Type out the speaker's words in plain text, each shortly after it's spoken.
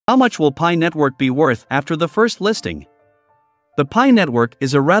How much will Pinetwork be worth after the first listing? The Pinetwork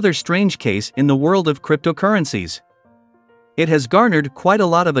is a rather strange case in the world of cryptocurrencies. It has garnered quite a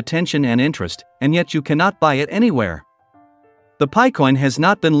lot of attention and interest, and yet you cannot buy it anywhere. The Picoin has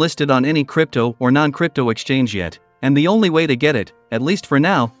not been listed on any crypto or non-crypto exchange yet, and the only way to get it, at least for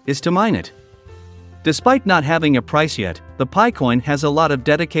now, is to mine it. Despite not having a price yet, the Picoin has a lot of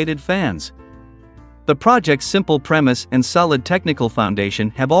dedicated fans. The project's simple premise and solid technical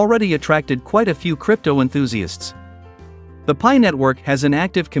foundation have already attracted quite a few crypto enthusiasts. The Pinetwork has an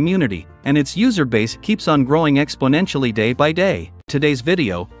active community, and its user base keeps on growing exponentially day by day. Today's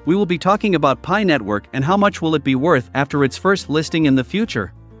video, we will be talking about Pinetwork and how much will it be worth after its first listing in the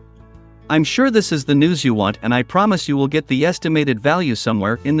future. I'm sure this is the news you want, and I promise you will get the estimated value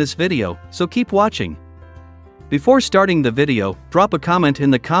somewhere in this video, so keep watching. Before starting the video, drop a comment in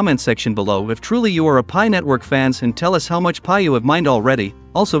the comment section below if truly you are a Pinetwork fans and tell us how much Pi you have mined already.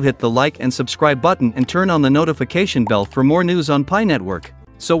 Also hit the like and subscribe button and turn on the notification bell for more news on Pinetwork.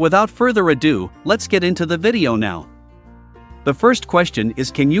 So without further ado, let's get into the video now. The first question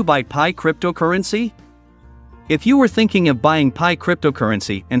is, can you buy Pi cryptocurrency? If you were thinking of buying Pi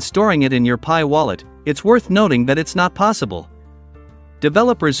cryptocurrency and storing it in your Pi wallet, it's worth noting that it's not possible.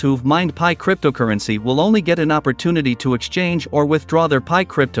 Developers who've mined Pi cryptocurrency will only get an opportunity to exchange or withdraw their Pi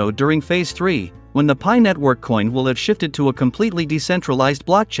crypto during Phase 3, when the Pinetwork coin will have shifted to a completely decentralized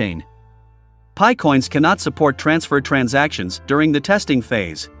blockchain. Pi coins cannot support transfer transactions during the testing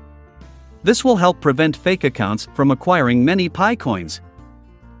phase. This will help prevent fake accounts from acquiring many Pi coins.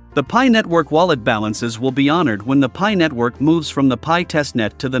 The Pinetwork wallet balances will be honored when the Pinetwork moves from the Pi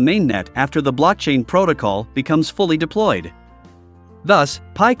testnet to the mainnet after the blockchain protocol becomes fully deployed. Thus,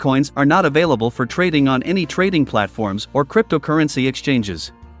 Pi coins are not available for trading on any trading platforms or cryptocurrency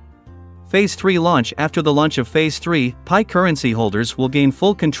exchanges. Phase 3 launch. After the launch of Phase 3, Pi currency holders will gain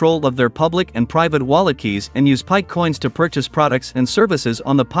full control of their public and private wallet keys and use Pi coins to purchase products and services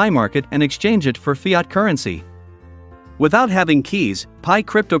on the Pi market and exchange it for fiat currency. Without having keys, Pi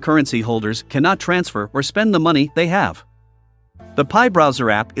cryptocurrency holders cannot transfer or spend the money they have. The Pi browser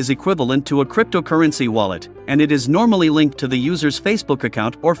app is equivalent to a cryptocurrency wallet, and it is normally linked to the user's Facebook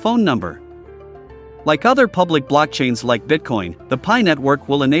account or phone number. Like other public blockchains like Bitcoin, the Pinetwork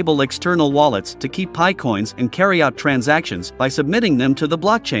will enable external wallets to keep Pi coins and carry out transactions by submitting them to the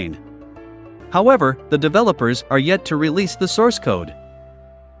blockchain. However, the developers are yet to release the source code.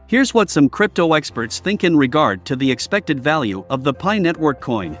 Here's what some crypto experts think in regard to the expected value of the Pinetwork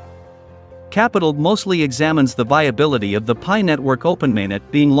coin. Capital mostly examines the viability of the Pinetwork open mainnet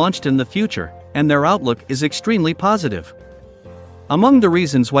being launched in the future, and their outlook is extremely positive. Among the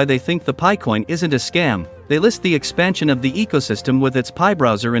reasons why they think the Picoin isn't a scam, they list the expansion of the ecosystem with its Pi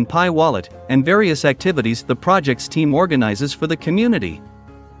browser and Pi wallet, and various activities the project's team organizes for the community.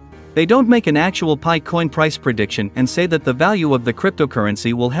 They don't make an actual Pi coin price prediction and say that the value of the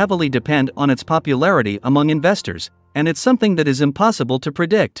cryptocurrency will heavily depend on its popularity among investors, and it's something that is impossible to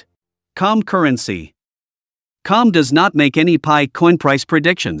predict. COM currency. COM does not make any Pi coin price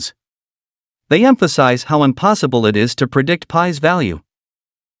predictions. They emphasize how impossible it is to predict Pi's value.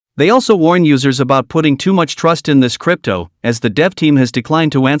 They also warn users about putting too much trust in this crypto, as the dev team has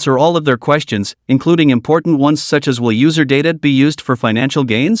declined to answer all of their questions, including important ones such as will user data be used for financial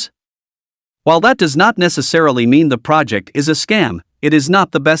gains? While that does not necessarily mean the project is a scam, it is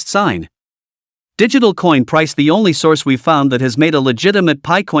not the best sign. Digital Coin Price. The only source we've found that has made a legitimate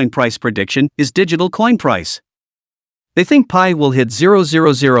Pi coin price prediction is Digital Coin Price. They think Pi will hit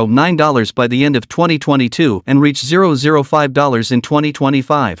 $0.009 by the end of 2022 and reach $0.05 in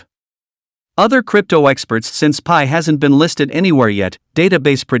 2025. Other crypto experts, since Pi hasn't been listed anywhere yet,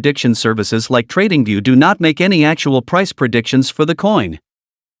 database prediction services like TradingView do not make any actual price predictions for the coin.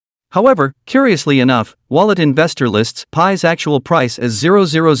 However, curiously enough, Wallet Investor lists Pi's actual price as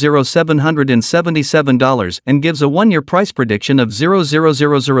 $0.00777 and gives a one-year price prediction of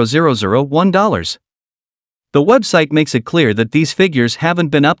 $0.00001. The website makes it clear that these figures haven't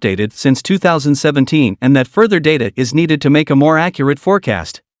been updated since 2017 and that further data is needed to make a more accurate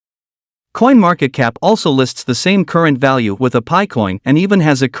forecast. CoinMarketCap also lists the same current value with a Pi coin and even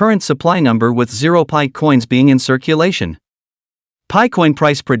has a current supply number with 0 Pi coins being in circulation. Pi coin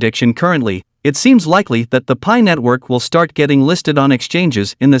price prediction. Currently, it seems likely that the Pinetwork will start getting listed on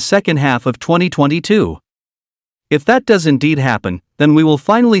exchanges in the second half of 2022. If that does indeed happen, then we will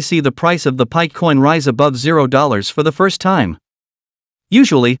finally see the price of the Pi coin rise above $0 for the first time.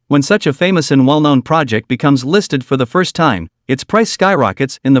 Usually, when such a famous and well-known project becomes listed for the first time, its price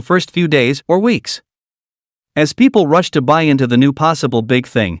skyrockets in the first few days or weeks. As people rush to buy into the new possible big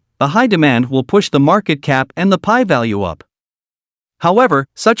thing, the high demand will push the market cap and the Pi value up. However,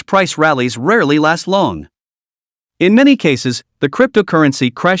 such price rallies rarely last long. In many cases, the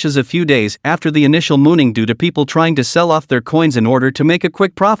cryptocurrency crashes a few days after the initial mooning due to people trying to sell off their coins in order to make a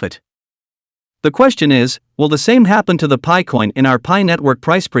quick profit. The question is, will the same happen to the Pi coin? In our Pinetwork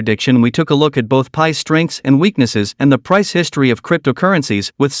price prediction, we took a look at both Pi's strengths and weaknesses and the price history of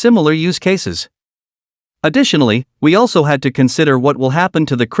cryptocurrencies with similar use cases. Additionally, we also had to consider what will happen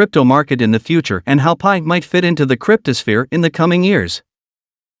to the crypto market in the future and how Pi might fit into the cryptosphere in the coming years.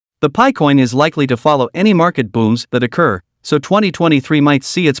 The Pi coin is likely to follow any market booms that occur, so 2023 might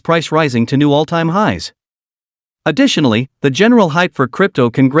see its price rising to new all-time highs. Additionally, the general hype for crypto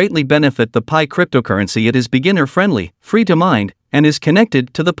can greatly benefit the Pi cryptocurrency. It is beginner-friendly, free to mine, and is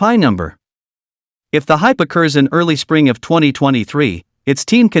connected to the Pi number. If the hype occurs in early spring of 2023, its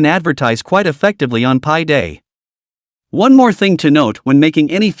team can advertise quite effectively on Pi Day. One more thing to note when making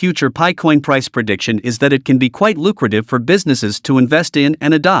any future Pi coin price prediction is that it can be quite lucrative for businesses to invest in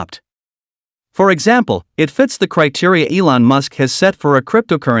and adopt. For example, it fits the criteria Elon Musk has set for a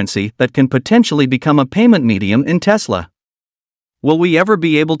cryptocurrency that can potentially become a payment medium in Tesla. Will we ever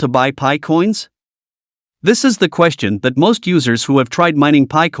be able to buy Pi coins? This is the question that most users who have tried mining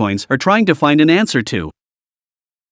Pi coins are trying to find an answer to.